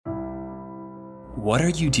What are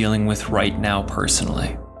you dealing with right now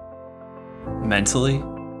personally? Mentally?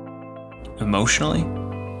 Emotionally?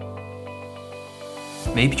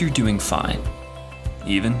 Maybe you're doing fine,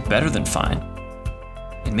 even better than fine.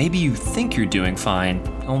 And maybe you think you're doing fine,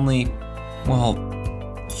 only, well,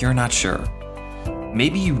 you're not sure.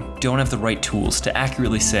 Maybe you don't have the right tools to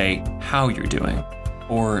accurately say how you're doing,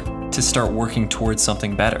 or to start working towards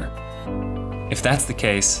something better. If that's the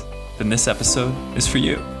case, then this episode is for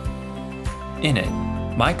you. In it,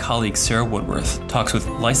 my colleague Sarah Woodworth talks with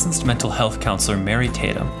licensed mental health counselor Mary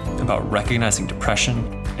Tatum about recognizing depression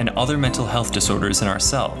and other mental health disorders in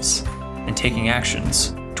ourselves and taking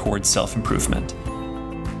actions towards self-improvement.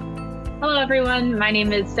 Hello, everyone. My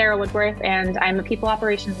name is Sarah Woodworth, and I'm a People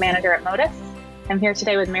Operations Manager at Modus. I'm here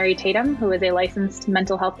today with Mary Tatum, who is a licensed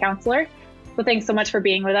mental health counselor. So thanks so much for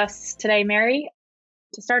being with us today, Mary.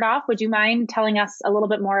 To start off, would you mind telling us a little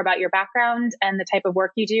bit more about your background and the type of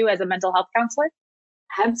work you do as a mental health counselor?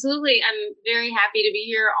 Absolutely. I'm very happy to be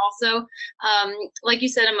here also. Like you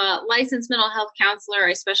said, I'm a licensed mental health counselor.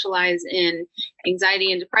 I specialize in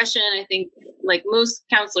anxiety and depression. I think like most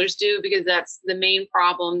counselors do, because that's the main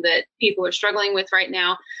problem that people are struggling with right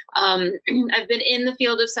now. I've been in the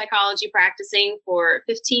field of psychology practicing for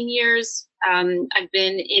 15 years. I've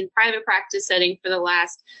been in private practice setting for the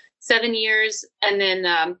last 7 years. And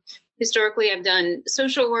then historically, I've done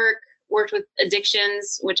social work, worked with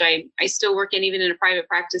addictions, which I still work in even in a private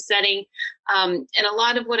practice setting. And a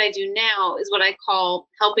lot of what I do now is what I call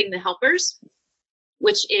helping the helpers,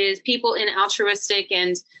 which is people in altruistic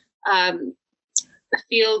and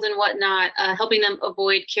field and whatnot, helping them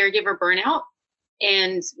avoid caregiver burnout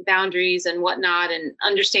and boundaries and whatnot, and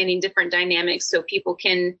understanding different dynamics so people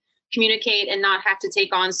can communicate and not have to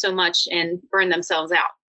take on so much and burn themselves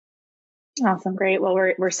out. Awesome. Great. Well,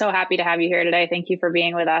 we're so happy to have you here today. Thank you for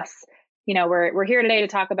being with us. You know, we're here today to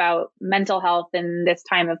talk about mental health in this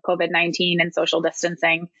time of COVID-19 and social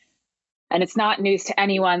distancing. And it's not news to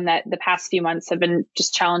anyone that the past few months have been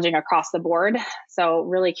just challenging across the board. So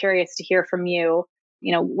really curious to hear from you.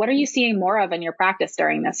 You know, what are you seeing more of in your practice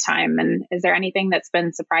during this time? And is there anything that's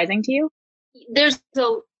been surprising to you? There's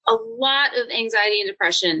a lot of anxiety and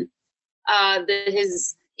depression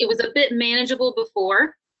it was a bit manageable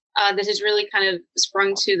before, that has really kind of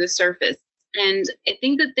sprung to the surface. And I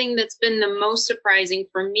think the thing that's been the most surprising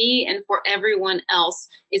for me and for everyone else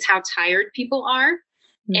is how tired people are,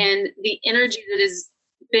 and the energy that has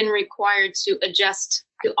been required to adjust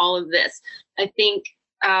to all of this. I think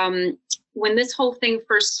when this whole thing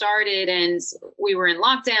first started and we were in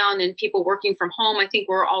lockdown and people working from home, I think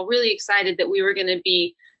we're all really excited that we were going to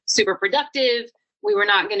be super productive. We were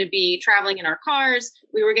not going to be traveling in our cars.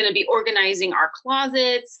 We were going to be organizing our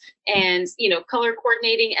closets and, color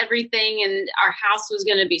coordinating everything. And our house was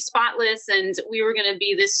going to be spotless. And we were going to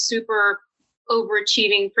be this super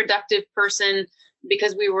overachieving, productive person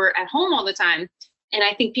because we were at home all the time. And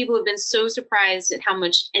I think people have been so surprised at how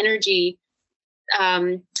much energy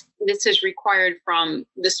this has required from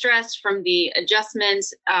the stress, from the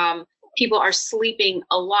adjustments. People are sleeping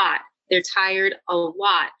a lot. They're tired a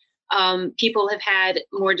lot. People have had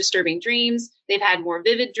more disturbing dreams. They've had more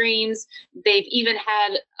vivid dreams. They've even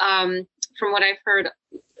had, from what I've heard,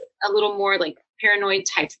 a little more like paranoid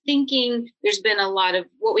type thinking. There's been a lot of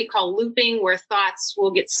what we call looping, where thoughts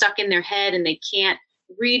will get stuck in their head and they can't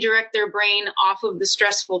redirect their brain off of the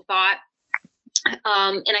stressful thought.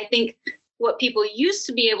 And I think what people used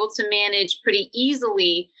to be able to manage pretty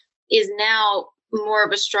easily is now more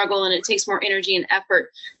of a struggle, and it takes more energy and effort.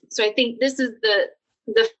 So I think this is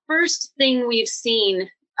the first thing we've seen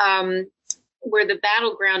where the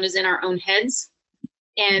battleground is in our own heads.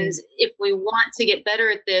 And if we want to get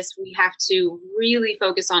better at this, we have to really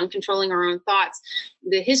focus on controlling our own thoughts.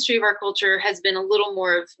 The history of our culture has been a little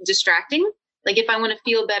more of distracting. Like if I want to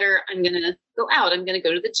feel better, I'm going to go out. I'm going to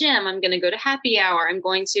go to the gym. I'm going to go to happy hour. I'm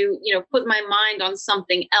going to, put my mind on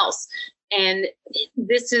something else. And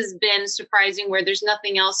this has been surprising, where there's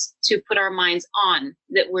nothing else to put our minds on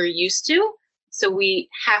that we're used to. So we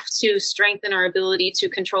have to strengthen our ability to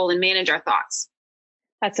control and manage our thoughts.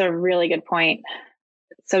 That's a really good point.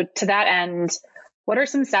 So to that end, what are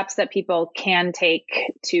some steps that people can take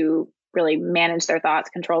to really manage their thoughts,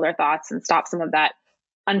 control their thoughts, and stop some of that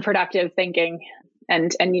unproductive thinking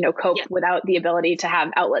and cope without the ability to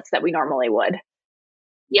have outlets that we normally would?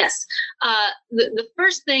 Yes. The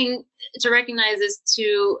first thing to recognize is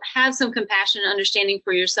to have some compassion and understanding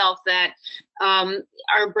for yourself that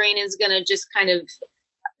our brain is going to just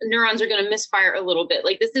neurons are going to misfire a little bit.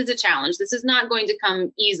 Like, this is a challenge. This is not going to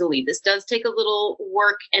come easily. This does take a little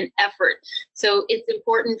work and effort. So it's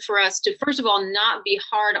important for us to, first of all, not be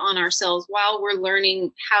hard on ourselves while we're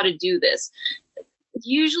learning how to do this.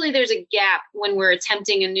 usually there's a gap when we're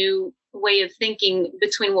attempting a new way of thinking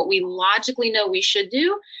between what we logically know we should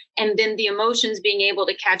do and then the emotions being able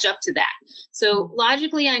to catch up to that. So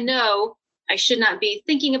logically, I know I should not be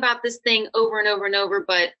thinking about this thing over and over and over,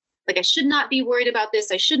 but like I should not be worried about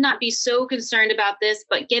this. I should not be so concerned about this,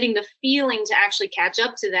 but getting the feeling to actually catch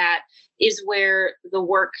up to that is where the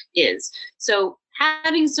work is. So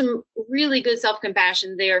having some really good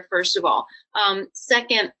self-compassion there, first of all.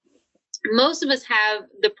 Second, most of us have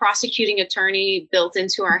the prosecuting attorney built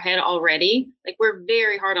into our head already. Like we're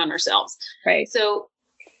very hard on ourselves. Right. So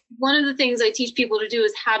one of the things I teach people to do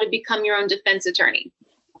is how to become your own defense attorney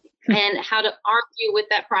and how to argue with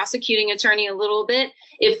that prosecuting attorney a little bit.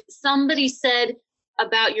 If somebody said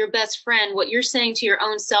about your best friend what you're saying to your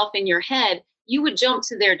own self in your head, you would jump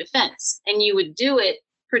to their defense and you would do it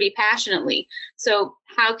pretty passionately. So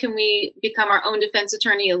how can we become our own defense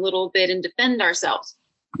attorney a little bit and defend ourselves?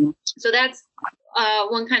 So that's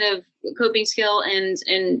one kind of coping skill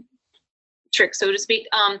and trick, so to speak.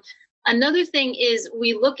 Another thing is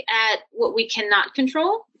we look at what we cannot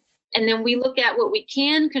control, and then we look at what we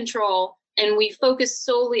can control, and we focus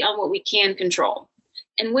solely on what we can control.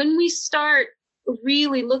 And when we start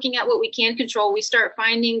really looking at what we can control, we start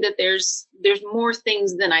finding that there's more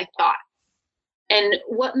things than I thought. And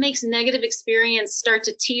what makes negative experience start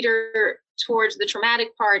to teeter towards the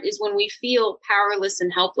traumatic part is when we feel powerless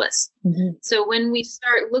and helpless. Mm-hmm. So when we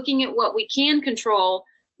start looking at what we can control,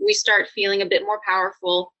 we start feeling a bit more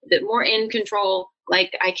powerful, a bit more in control,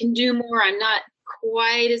 like I can do more. I'm not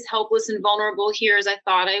quite as helpless and vulnerable here as I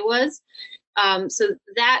thought I was. So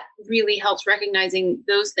that really helps recognizing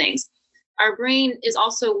those things. Our brain is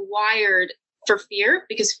also wired for fear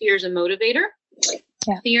because fear is a motivator.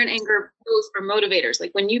 Yeah. Fear and anger both are motivators. Like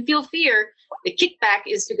when you feel fear, the kickback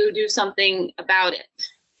is to go do something about it.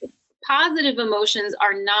 Positive emotions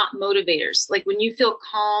are not motivators. Like when you feel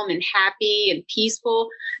calm and happy and peaceful,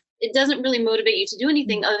 it doesn't really motivate you to do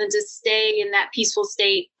anything other than to stay in that peaceful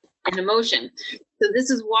state and emotion. So this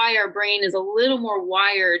is why our brain is a little more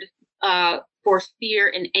wired for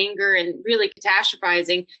fear and anger and really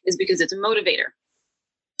catastrophizing, is because it's a motivator.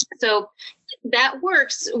 So that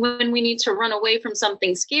works when we need to run away from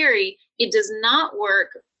something scary. It does not work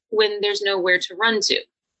when there's nowhere to run to.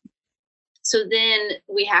 So then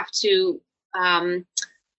we have to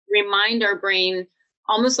remind our brain,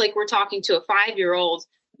 almost like we're talking to a 5-year-old,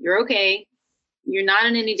 you're okay. You're not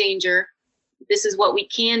in any danger. This is what we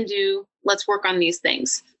can do. Let's work on these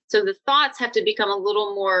things. So the thoughts have to become a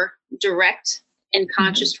little more direct and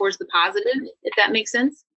conscious towards the positive, if that makes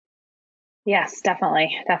sense. Yes,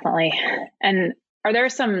 definitely. Definitely. And are there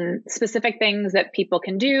some specific things that people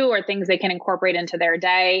can do or things they can incorporate into their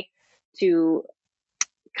day to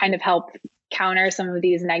kind of help counter some of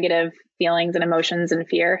these negative feelings and emotions and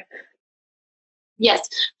fear? Yes.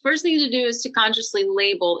 First thing to do is to consciously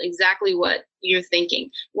label exactly what you're thinking.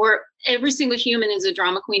 Every single human is a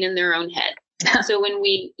drama queen in their own head. So when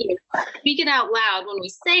we speak it out loud, when we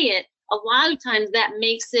say it, a lot of times that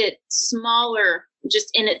makes it smaller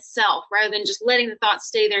just in itself, rather than just letting the thoughts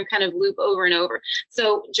stay there and kind of loop over and over.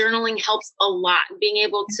 So journaling helps a lot, being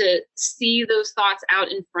able to see those thoughts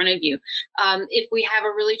out in front of you. If we have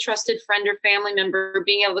a really trusted friend or family member,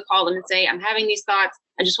 being able to call them and say, I'm having these thoughts.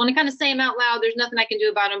 I just want to kind of say them out loud. There's nothing I can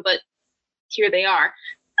do about them, but here they are.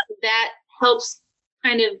 That helps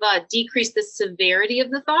kind of decrease the severity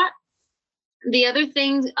of the thought. The other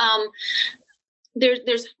thing,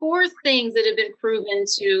 there's 4 things that have been proven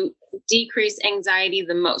to decrease anxiety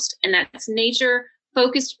the most, and that's nature,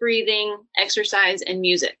 focused breathing, exercise, and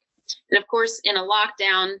music. And of course, in a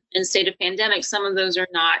lockdown and state of pandemic, some of those are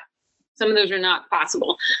not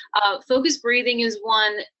possible. Focused breathing is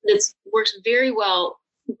one that works very well.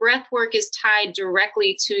 Breath work is tied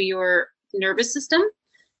directly to your nervous system,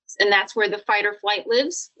 and that's where the fight or flight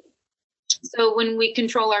lives. So when we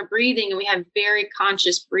control our breathing and we have very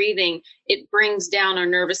conscious breathing, it brings down our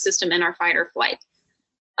nervous system and our fight or flight.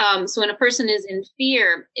 So when a person is in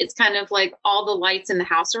fear, it's kind of like all the lights in the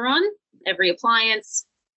house are on. Every appliance,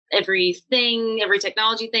 everything, every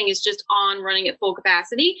technology thing is just on, running at full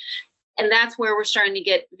capacity. And that's where we're starting to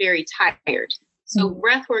get very tired. So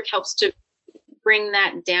breath work helps to bring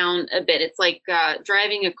that down a bit. It's like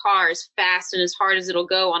driving a car as fast and as hard as it'll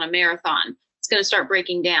go on a marathon. It's going to start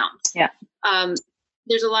breaking down. Yeah.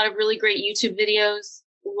 There's a lot of really great YouTube videos,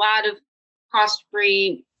 a lot of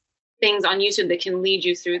cost-free things on YouTube that can lead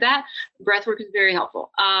you through that. Breathwork is very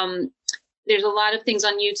helpful. There's a lot of things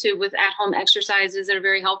on YouTube with at-home exercises that are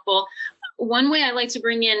very helpful. One way I like to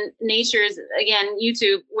bring in nature is, again,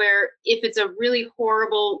 YouTube, where if it's a really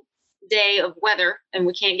horrible day of weather and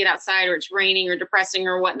we can't get outside, or it's raining or depressing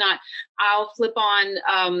or whatnot, I'll flip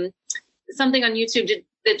on something on YouTube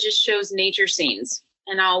that just shows nature scenes,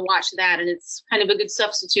 and I'll watch that. And it's kind of a good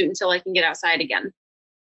substitute until I can get outside again.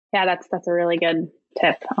 Yeah, that's a really good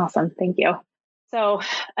tip. Awesome. Thank you. So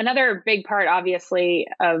another big part, obviously,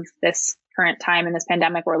 of this current time in this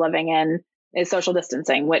pandemic we're living in is social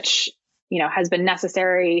distancing, which, has been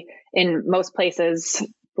necessary in most places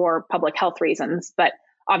for public health reasons. But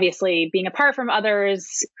obviously, being apart from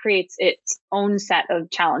others creates its own set of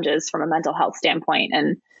challenges from a mental health standpoint.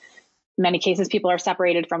 And in many cases, people are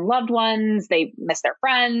separated from loved ones. They miss their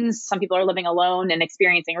friends. Some people are living alone and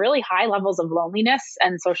experiencing really high levels of loneliness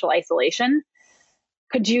and social isolation.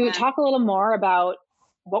 Could you talk a little more about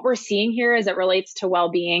what we're seeing here as it relates to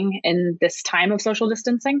well-being in this time of social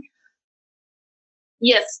distancing?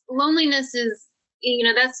 Yes, loneliness is,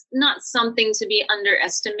 that's not something to be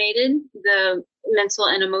underestimated. The mental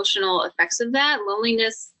and emotional effects of that.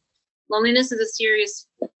 Loneliness is a serious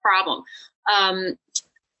problem. And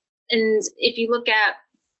if you look at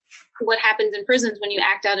what happens in prisons, when you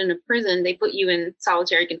act out in a prison, they put you in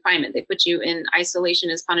solitary confinement. They put you in isolation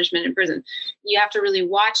as punishment in prison. You have to really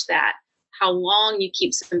watch that, how long you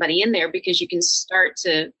keep somebody in there, because you can start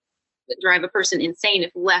to drive a person insane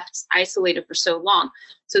if left isolated for so long.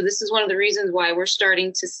 So this is one of the reasons why we're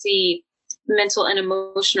starting to see mental and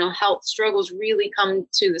emotional health struggles really come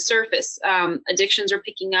to the surface. Addictions are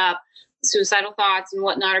picking up, suicidal thoughts and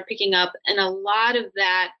whatnot are picking up. And a lot of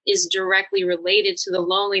that is directly related to the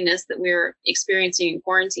loneliness that we're experiencing in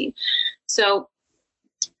quarantine. So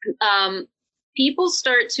people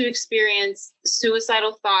start to experience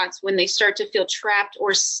suicidal thoughts when they start to feel trapped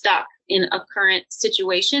or stuck in a current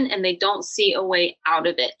situation and they don't see a way out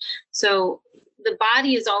of it. So the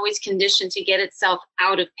body is always conditioned to get itself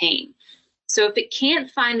out of pain. So if it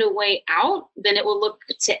can't find a way out, then it will look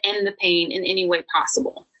to end the pain in any way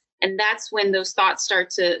possible. And that's when those thoughts start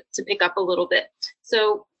to pick up a little bit.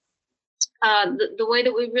 So the way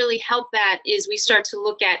that we really help that is we start to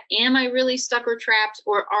look at, am I really stuck or trapped,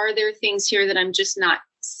 or are there things here that I'm just not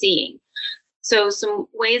seeing? So some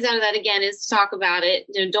ways out of that, again, is to talk about it.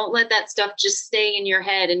 Don't let that stuff just stay in your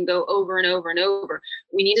head and go over and over and over.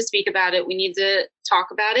 We need to speak about it. We need to talk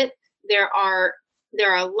about it. There are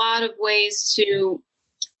a lot of ways to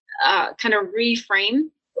kind of reframe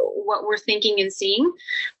what we're thinking and seeing.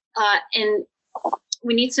 And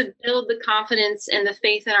we need to build the confidence and the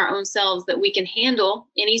faith in our own selves that we can handle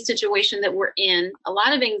any situation that we're in. A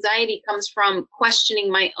lot of anxiety comes from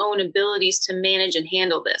questioning my own abilities to manage and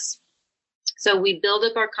handle this. So we build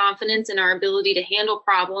up our confidence in our ability to handle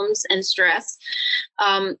problems and stress.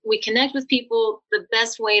 We connect with people the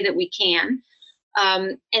best way that we can.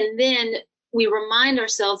 And then we remind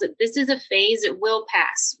ourselves that this is a phase, it will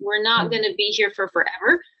pass. We're not going to be here for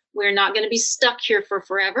forever. We're not going to be stuck here for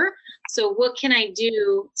forever. So what can I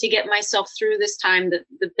do to get myself through this time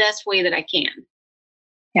the best way that I can?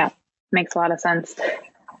 Yeah, makes a lot of sense.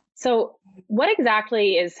 So what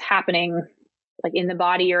exactly is happening like in the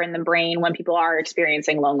body or in the brain when people are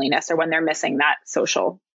experiencing loneliness or when they're missing that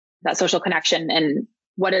social connection? And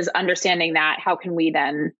what is understanding that? How can we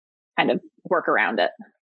then kind of work around it?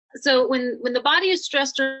 So when the body is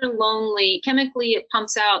stressed or lonely, chemically it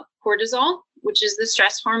pumps out cortisol, which is the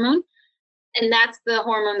stress hormone. And that's the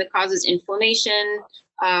hormone that causes inflammation,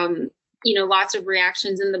 lots of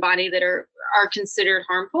reactions in the body that are considered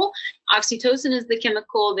harmful. Oxytocin is the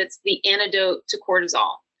chemical that's the antidote to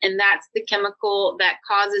cortisol. And that's the chemical that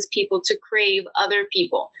causes people to crave other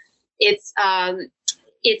people. It's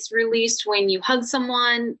released when you hug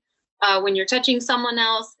someone, when you're touching someone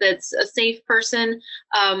else that's a safe person.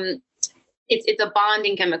 It's a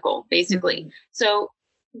bonding chemical, basically. Mm-hmm. So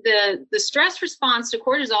the stress response to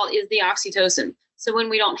cortisol is the oxytocin. So when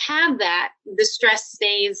we don't have that, the stress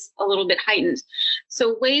stays a little bit heightened.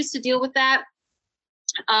 So ways to deal with that,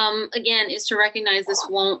 again, is to recognize this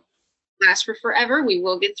won't last for forever. We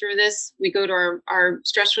will get through this. We go to our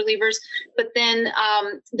stress relievers. But then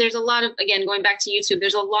there's a lot of, again, going back to YouTube,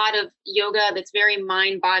 there's a lot of yoga that's very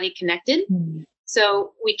mind-body connected. Mm-hmm.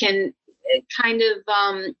 So we can kind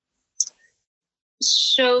of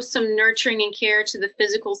show some nurturing and care to the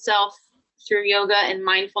physical self through yoga and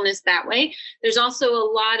mindfulness that way. There's also a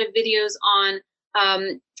lot of videos on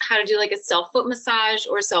how to do like a self-foot massage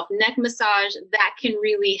or self-neck massage that can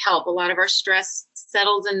really help. A lot of our stress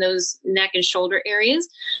settles in those neck and shoulder areas.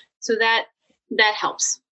 So that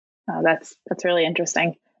helps. Oh, that's really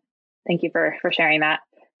interesting. Thank you for sharing that.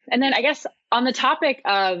 And then I guess on the topic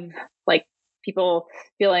of like people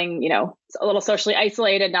feeling, a little socially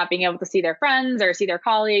isolated, not being able to see their friends or see their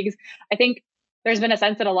colleagues, I think there's been a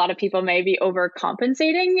sense that a lot of people may be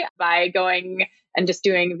overcompensating by going and just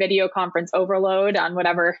doing video conference overload on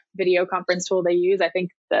whatever video conference tool they use. I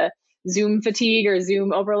think the Zoom fatigue or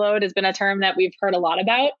Zoom overload has been a term that we've heard a lot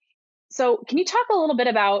about. So can you talk a little bit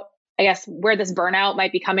about, I guess, where this burnout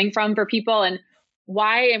might be coming from for people, and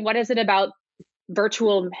why, and what is it about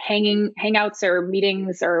virtual hangouts or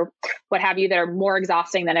meetings or what have you that are more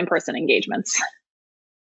exhausting than in-person engagements?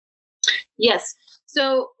 Yes.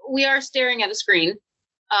 So we are staring at a screen.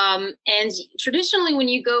 And traditionally, when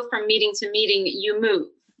you go from meeting to meeting, you move.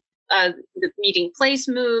 The meeting place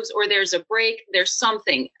moves, or there's a break, there's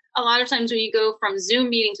something. A lot of times when you go from Zoom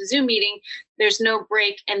meeting to Zoom meeting, there's no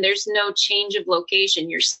break and there's no change of location.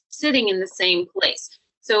 You're sitting in the same place.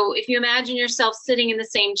 So if you imagine yourself sitting in the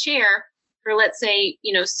same chair for, let's say,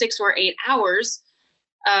 6 or 8 hours,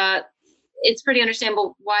 it's pretty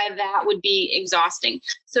understandable why that would be exhausting.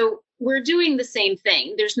 So we're doing the same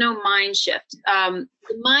thing. There's no mind shift. The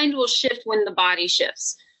mind will shift when the body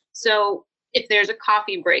shifts. So if there's a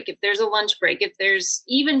coffee break, if there's a lunch break, if there's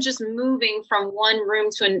even just moving from one room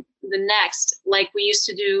to the next, like we used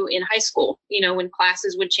to do in high school, when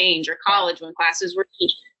classes would change, or college when classes were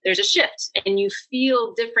changed, there's a shift and you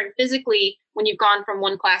feel different physically when you've gone from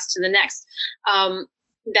one class to the next.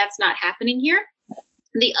 That's not happening here.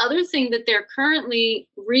 The other thing that they're currently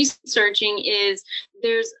researching is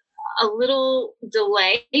there's a little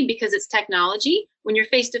delay because it's technology. When you're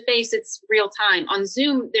face to face, it's real time. On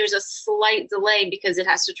Zoom, there's a slight delay because it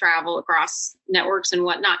has to travel across networks and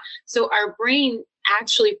whatnot. So our brain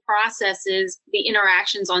actually processes the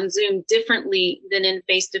interactions on Zoom differently than in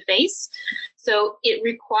face to face. So it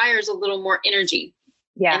requires a little more energy.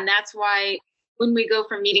 Yeah. And that's why when we go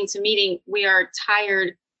from meeting to meeting, we are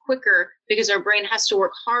tired quicker because our brain has to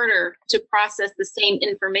work harder to process the same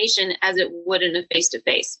information as it would in a face to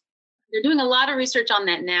face. They're doing a lot of research on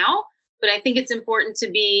that now, but I think it's important to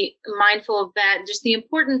be mindful of that, just the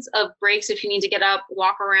importance of breaks. If you need to get up,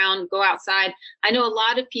 walk around, go outside. I know a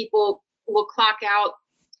lot of people will clock out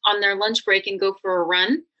on their lunch break and go for a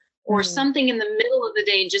run or something in the middle of the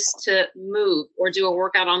day just to move or do a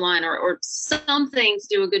workout online or something to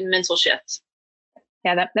do a good mental shift.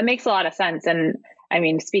 Yeah, that makes a lot of sense. And I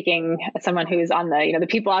mean, speaking as someone who's on the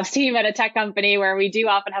people ops team at a tech company where we do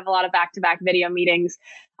often have a lot of back-to-back video meetings,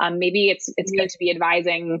 maybe it's good to be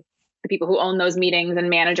advising the people who own those meetings and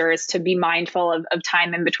managers to be mindful of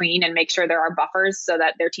time in between and make sure there are buffers so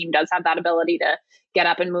that their team does have that ability to get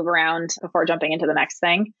up and move around before jumping into the next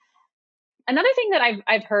thing. Another thing that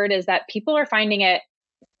I've heard is that people are finding it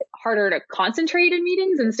harder to concentrate in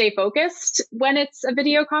meetings and stay focused when it's a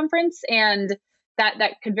video conference, and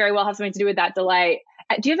that could very well have something to do with that delay.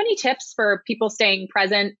 Do you have any tips for people staying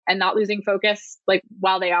present and not losing focus, like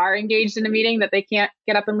while they are engaged in a meeting that they can't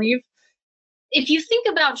get up and leave? If you think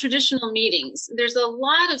about traditional meetings, there's a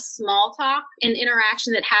lot of small talk and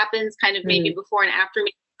interaction that happens kind of maybe before and after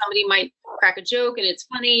meeting. Somebody might crack a joke and it's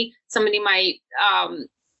funny. Somebody might,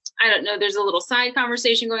 I don't know, there's a little side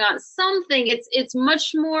conversation going on. Something, it's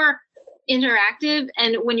much more interactive.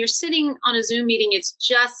 And when you're sitting on a Zoom meeting, it's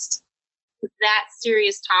just that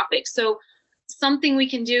serious topic. So something we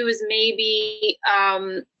can do is maybe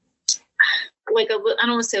like I don't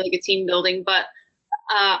want to say like a team building, but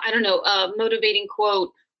I don't know, a motivating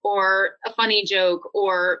quote or a funny joke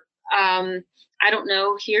or I don't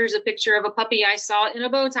know, here's a picture of a puppy I saw in a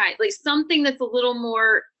bow tie, like something that's a little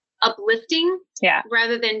more uplifting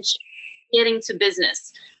rather than getting to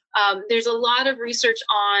business. There's a lot of research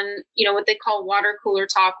on, what they call water cooler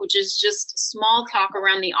talk, which is just small talk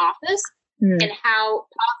around the office and how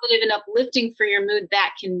positive and uplifting for your mood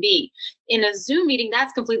that can be. In a Zoom meeting,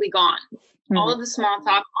 that's completely gone. All of the small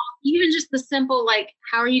talk, even just the simple, like,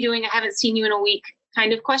 how are you doing? I haven't seen you in a week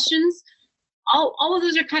kind of questions. All of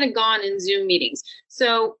those are kind of gone in Zoom meetings.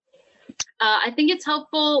 So I think it's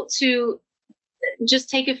helpful to just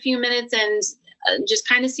take a few minutes and just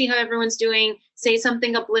kind of see how everyone's doing, say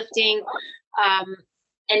something uplifting,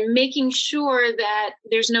 and making sure that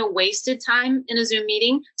there's no wasted time in a Zoom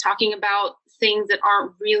meeting, talking about things that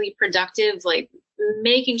aren't really productive, like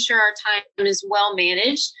making sure our time is well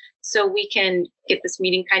managed so we can get this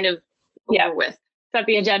meeting kind of over with. Set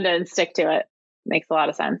the agenda and stick to it. Makes a lot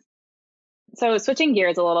of sense. So switching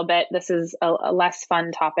gears a little bit, this is a less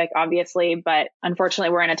fun topic, obviously, but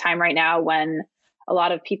unfortunately we're in a time right now when a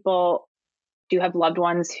lot of people do have loved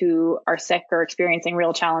ones who are sick or experiencing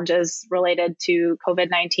real challenges related to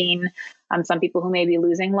COVID-19. Some people who may be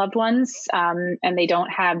losing loved ones, and they don't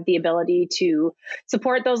have the ability to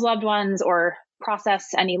support those loved ones or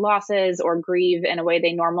process any losses or grieve in a way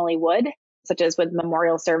they normally would, such as with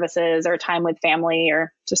memorial services or time with family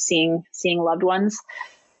or just seeing loved ones.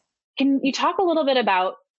 Can you talk a little bit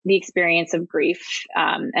about the experience of grief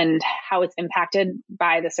and how it's impacted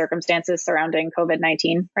by the circumstances surrounding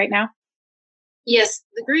COVID-19 right now? Yes,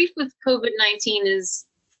 the grief with COVID-19 is,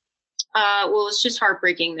 it's just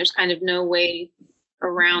heartbreaking. There's kind of no way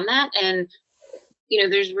around that. And,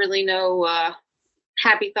 there's really no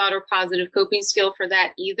happy thought or positive coping skill for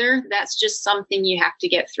that either. That's just something you have to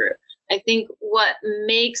get through. I think what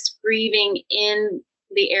makes grieving in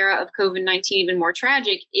the era of COVID-19 even more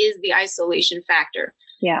tragic is the isolation factor.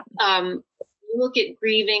 Yeah. Look at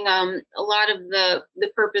grieving, a lot of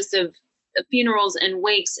the purpose of funerals and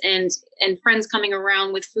wakes and friends coming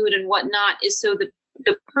around with food and whatnot is so that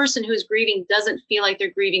the person who's grieving doesn't feel like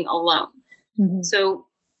they're grieving alone. Mm-hmm. So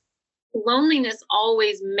loneliness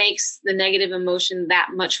always makes the negative emotion that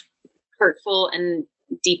much hurtful and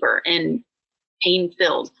deeper and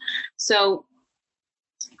pain-filled. So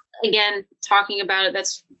again, talking about it,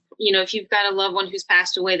 that's, if you've got a loved one who's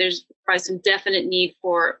passed away, there's probably some definite need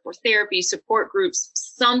for therapy, support groups,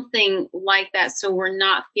 something like that, so we're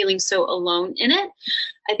not feeling so alone in it.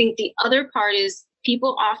 I think the other part is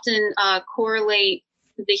people often correlate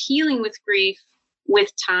the healing with grief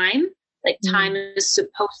with time. Like time is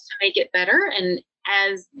supposed to make it better. And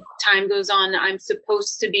as time goes on, I'm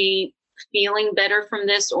supposed to be feeling better from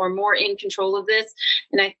this or more in control of this.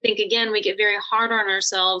 And I think, again, we get very hard on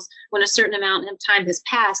ourselves when a certain amount of time has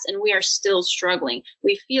passed and we are still struggling.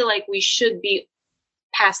 We feel like we should be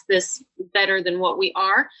past this better than what we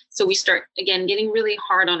are. So we start, again, getting really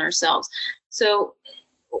hard on ourselves. So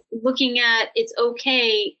looking at, it's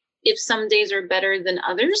okay if some days are better than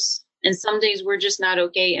others, and some days we're just not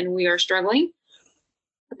okay and we are struggling.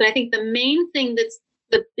 But I think the main thing that's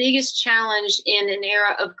the biggest challenge in an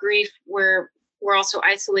era of grief where we're also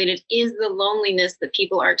isolated is the loneliness that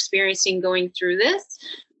people are experiencing going through this.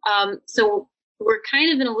 So we're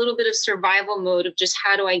kind of in a little bit of survival mode of just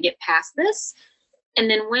how do I get past this? And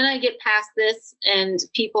then when I get past this and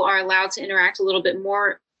people are allowed to interact a little bit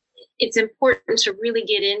more, it's important to really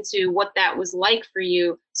get into what that was like for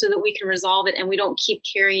you so that we can resolve it and we don't keep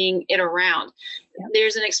carrying it around. Yeah.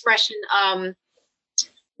 There's an expression,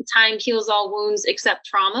 time heals all wounds except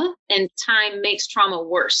trauma, and time makes trauma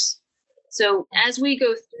worse. So as we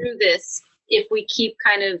go through this, if we keep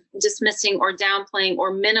kind of dismissing or downplaying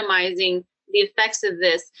or minimizing the effects of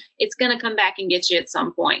this, it's going to come back and get you at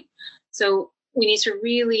some point. So we need to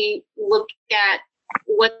really look at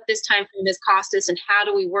what this time frame has cost us and how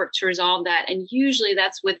do we work to resolve that. And usually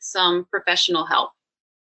that's with some professional help.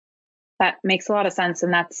 That makes a lot of sense.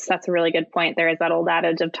 And that's a really good point. There is that old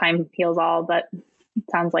adage of time heals all, but it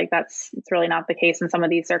sounds like it's really not the case in some of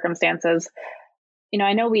these circumstances.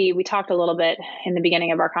 I know we talked a little bit in the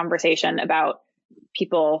beginning of our conversation about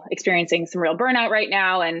people experiencing some real burnout right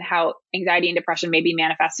now and how anxiety and depression may be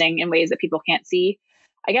manifesting in ways that people can't see.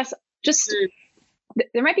 I guess just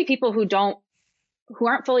there might be people who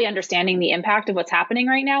aren't fully understanding the impact of what's happening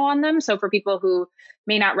right now on them. So for people who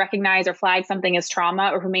may not recognize or flag something as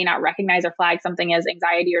trauma, or who may not recognize or flag something as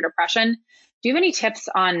anxiety or depression, do you have any tips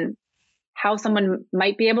on how someone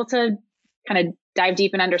might be able to kind of dive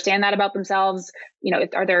deep and understand that about themselves?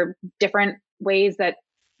 Are there different ways that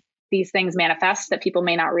these things manifest that people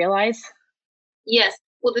may not realize? Yes.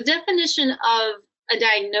 Well, the definition of a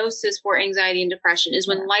diagnosis for anxiety and depression is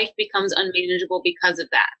when life becomes unmanageable because of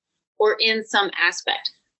that, or in some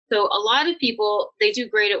aspect. So a lot of people, they do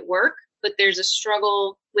great at work, but there's a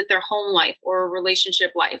struggle with their home life or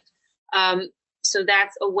relationship life. So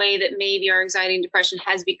that's a way that maybe our anxiety and depression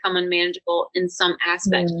has become unmanageable in some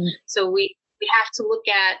aspect. So we have to look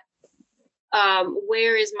at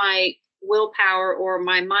where is my willpower or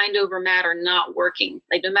my mind over matter not working.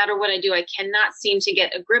 Like no matter what I do, I cannot seem to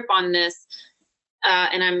get a grip on this.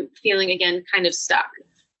 And I'm feeling, again, kind of stuck.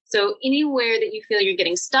 So anywhere that you feel you're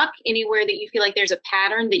getting stuck, anywhere that you feel like there's a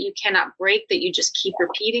pattern that you cannot break, that you just keep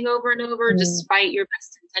repeating over and over, despite your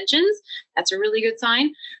best intentions, that's a really good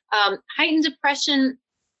sign. Heightened depression,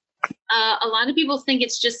 a lot of people think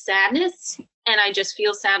it's just sadness, and I just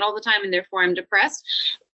feel sad all the time, and therefore I'm depressed.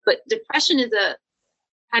 But depression is a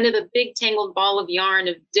kind of a big tangled ball of yarn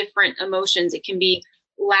of different emotions. It can be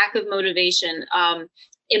lack of motivation,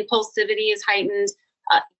 impulsivity is heightened,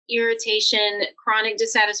 irritation, chronic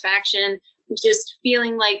dissatisfaction, just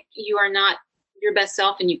feeling like you are not your best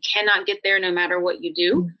self and you cannot get there no matter what you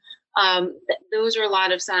do. Those are a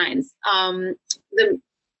lot of signs. The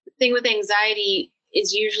thing with anxiety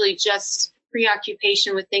is usually just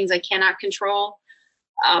preoccupation with things I cannot control,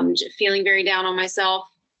 feeling very down on myself.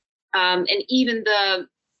 And even the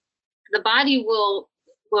body will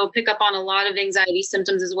pick up on a lot of anxiety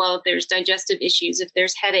symptoms as well. If there's digestive issues, if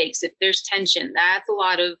there's headaches, if there's tension, that's a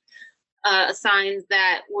lot of signs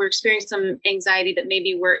that we're experiencing some anxiety that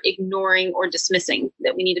maybe we're ignoring or dismissing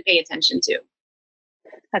that we need to pay attention to.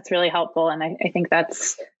 That's really helpful. And I think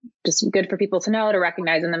that's just good for people to know, to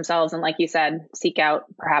recognize in themselves. And like you said, seek out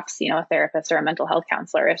perhaps, a therapist or a mental health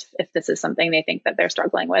counselor if this is something they think that they're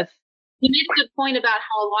struggling with. You made a good point about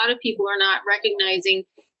how a lot of people are not recognizing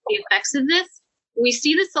the effects of this. We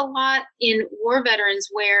see this a lot in war veterans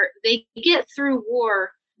where they get through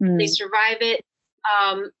war, they survive it,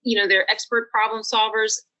 they're expert problem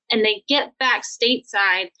solvers, and they get back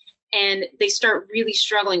stateside and they start really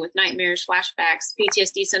struggling with nightmares, flashbacks,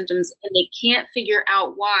 PTSD symptoms, and they can't figure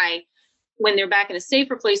out why. When they're back in a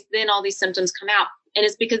safer place, then all these symptoms come out. And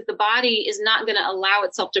it's because the body is not going to allow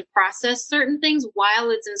itself to process certain things while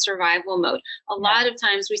it's in survival mode. A lot of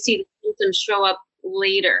times we see the symptoms show up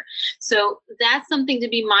later. So that's something to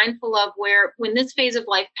be mindful of, where when this phase of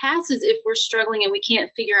life passes, if we're struggling and we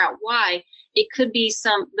can't figure out why, it could be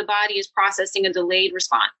the body is processing a delayed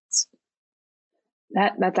response.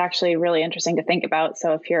 That's actually really interesting to think about.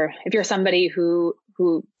 So if you're somebody who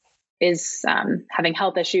is having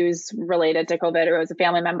health issues related to COVID, or as a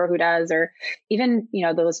family member who does, or even,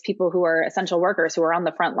 those people who are essential workers who are on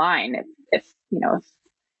the front line, if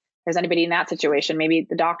there's anybody in that situation, maybe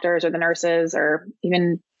the doctors or the nurses, or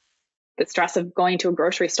even the stress of going to a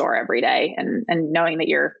grocery store every day and knowing that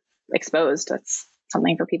you're exposed, that's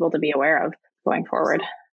something for people to be aware of going forward.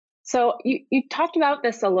 So you talked about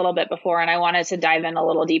this a little bit before, and I wanted to dive in a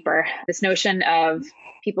little deeper. This notion of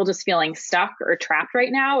people just feeling stuck or trapped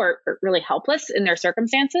right now, or really helpless in their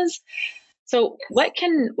circumstances. So what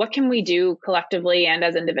can we do collectively and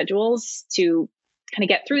as individuals to kind of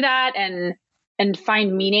get through that and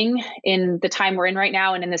find meaning in the time we're in right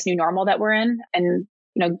now and in this new normal that we're in, and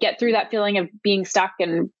get through that feeling of being stuck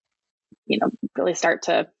and really start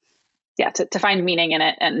to find meaning in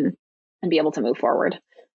it and be able to move forward?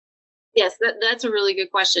 Yes, that's a really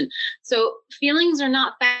good question. So feelings are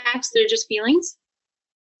not facts, they're just feelings.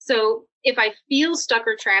 So if I feel stuck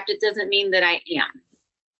or trapped, it doesn't mean that I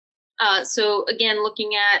am. So again,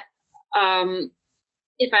 looking at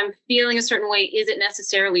if I'm feeling a certain way, is it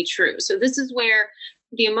necessarily true? So this is where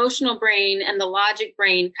the emotional brain and the logic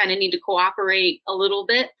brain kind of need to cooperate a little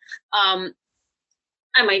bit. I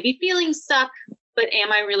might be feeling stuck, but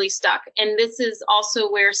am I really stuck? And this is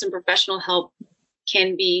also where some professional help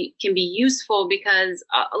can be useful, because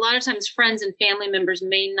a lot of times friends and family members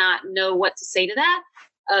may not know what to say to that.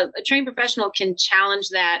 A trained professional can challenge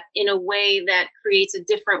that in a way that creates a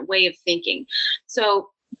different way of thinking. So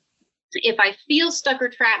if I feel stuck or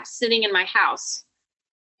trapped sitting in my house,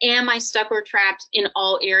 am I stuck or trapped in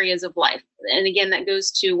all areas of life? And again, that goes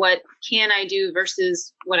to what can I do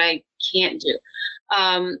versus what I can't do.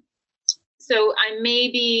 So I may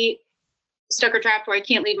be stuck or trapped where I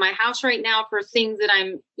can't leave my house right now for things that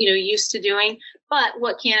I'm, used to doing, but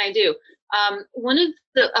what can I do? One of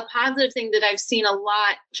a positive thing that I've seen a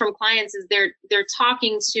lot from clients is they're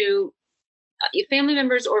talking to family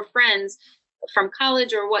members or friends from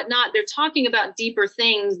college or whatnot. They're talking about deeper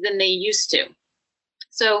things than they used to.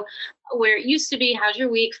 So where it used to be, how's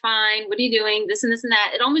your week? Fine. What are you doing? This and this and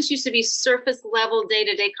that. It almost used to be surface level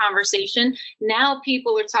day-to-day conversation. Now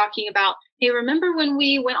people are talking about, hey, remember when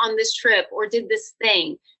we went on this trip or did this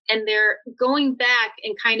thing? And they're going back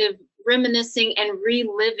and kind of reminiscing and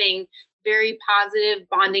reliving very positive,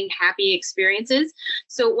 bonding, happy experiences.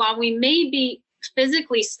 So while we may be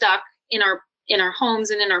physically stuck in our homes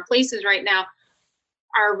and in our places right now,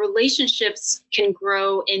 our relationships can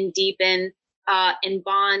grow and deepen and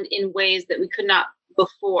bond in ways that we could not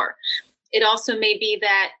before. It also may be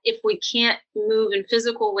that if we can't move in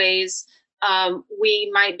physical ways, we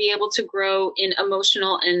might be able to grow in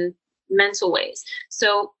emotional and mental ways.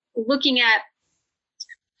 So looking at,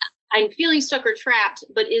 I'm feeling stuck or trapped,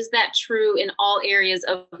 but is that true in all areas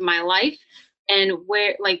of my life? And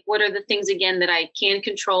what are the things again that I can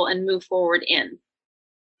control and move forward in?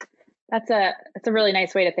 That's a really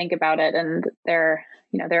nice way to think about it. And there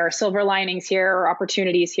are silver linings here, or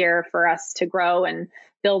opportunities here for us to grow and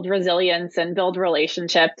build resilience and build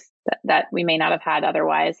relationships that we may not have had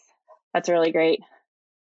otherwise. That's really great.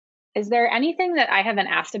 Is there anything that I haven't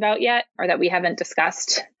asked about yet, or that we haven't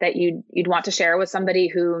discussed, that you'd want to share with somebody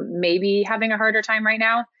who may be having a harder time right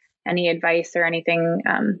now? Any advice or anything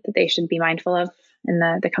that they should be mindful of in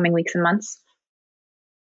the coming weeks and months?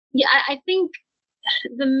 Yeah, I think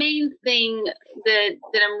the main thing that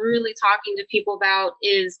I'm really talking to people about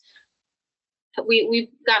is we've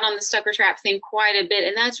gotten on the stuck or trapped thing quite a bit.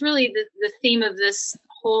 And that's really the theme of this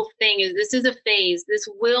whole thing is this is a phase. This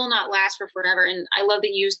will not last for forever. And I love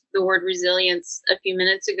that you used the word resilience a few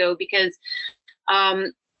minutes ago, because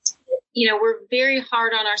we're very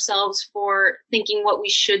hard on ourselves for thinking what we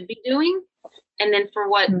should be doing. And then for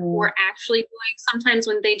what we're actually doing, sometimes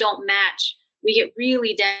when they don't match, we get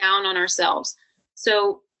really down on ourselves.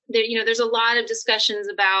 So there's a lot of discussions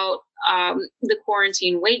about the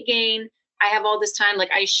quarantine weight gain. I have all this time,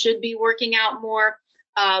 like I should be working out more.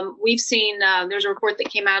 We've seen there's a report that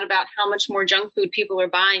came out about how much more junk food people are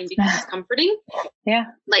buying because it's comforting. Yeah.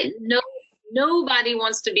 Like nobody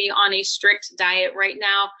wants to be on a strict diet right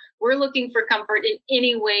now. We're looking for comfort in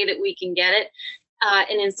any way that we can get it.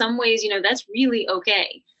 And in some ways, that's really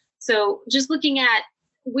okay. So just looking at,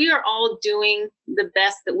 we are all doing the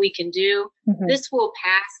best that we can do. Mm-hmm. This will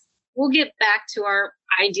pass. We'll get back to our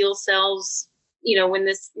ideal selves, when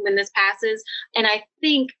this passes. And I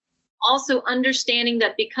think also understanding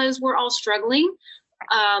that because we're all struggling,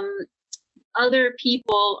 other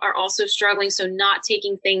people are also struggling. So not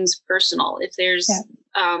taking things personal. If there's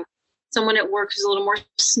someone at work who's a little more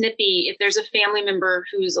snippy, if there's a family member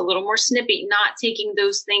who's a little more snippy, not taking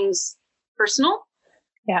those things personal.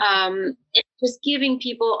 Yeah. And just giving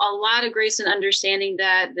people a lot of grace and understanding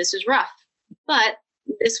that this is rough, but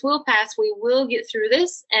this will pass. We will get through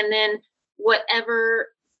this. And then whatever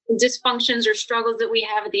dysfunctions or struggles that we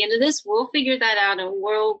have at the end of this, we'll figure that out and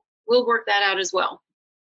we'll work that out as well.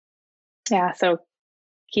 Yeah. So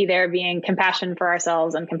key there being compassion for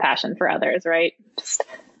ourselves and compassion for others, right? Just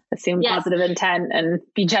assume positive intent and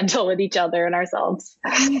be gentle with each other and ourselves.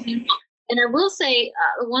 And I will say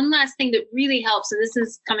one last thing that really helps, and this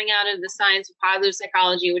is coming out of the science of positive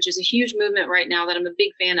psychology, which is a huge movement right now that I'm a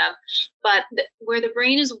big fan of, but where the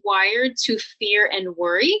brain is wired to fear and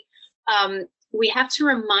worry, we have to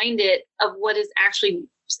remind it of what is actually,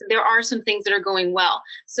 there are some things that are going well.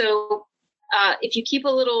 So if you keep a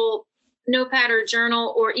little notepad or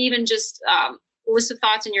journal, or even just list of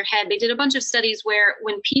thoughts in your head, they did a bunch of studies where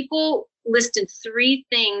when people listed 3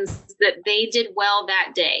 things that they did well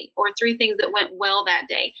that day, or 3 things that went well that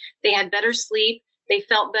day, they had better sleep, they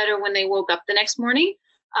felt better when they woke up the next morning,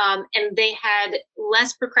 and they had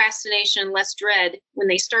less procrastination, less dread when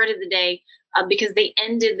they started the day, because they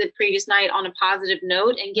ended the previous night on a positive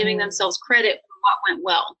note and giving themselves credit for what went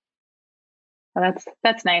well. Well,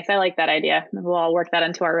 that's nice. I like that idea. We'll all work that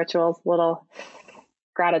into our rituals, a little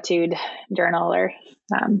gratitude journal or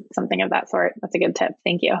something of that sort. That's a good tip.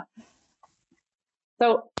 Thank you.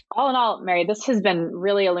 So all in all, Mary, this has been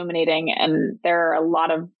really illuminating, and there are a lot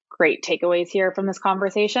of great takeaways here from this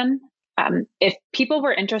conversation. If people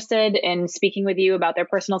were interested in speaking with you about their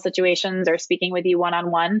personal situations or speaking with you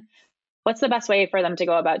one-on-one, what's the best way for them to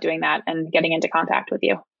go about doing that and getting into contact with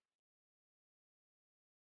you?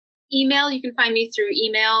 Email. You can find me through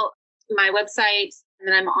email, my website, and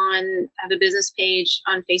then I have a business page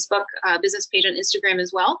on Facebook, business page on Instagram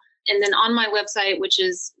as well. And then on my website, which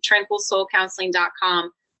is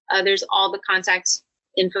tranquilsoulcounseling.com, there's all the contact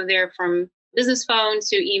info there, from business phone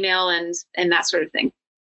to email and that sort of thing.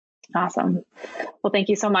 Awesome. Well, thank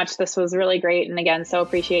you so much. This was really great. And again, so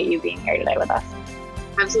appreciate you being here today with us.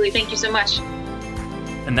 Absolutely. Thank you so much.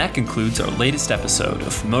 And that concludes our latest episode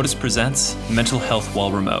of Modus Presents Mental Health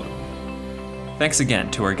While Remote. Thanks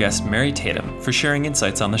again to our guest, Mary Tatum, for sharing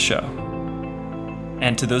insights on the show.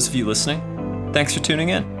 And to those of you listening, thanks for tuning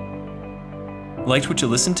in. Liked what you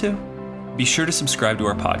listened to? Be sure to subscribe to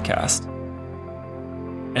our podcast.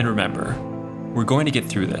 And remember, we're going to get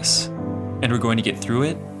through this, and we're going to get through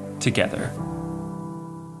it together.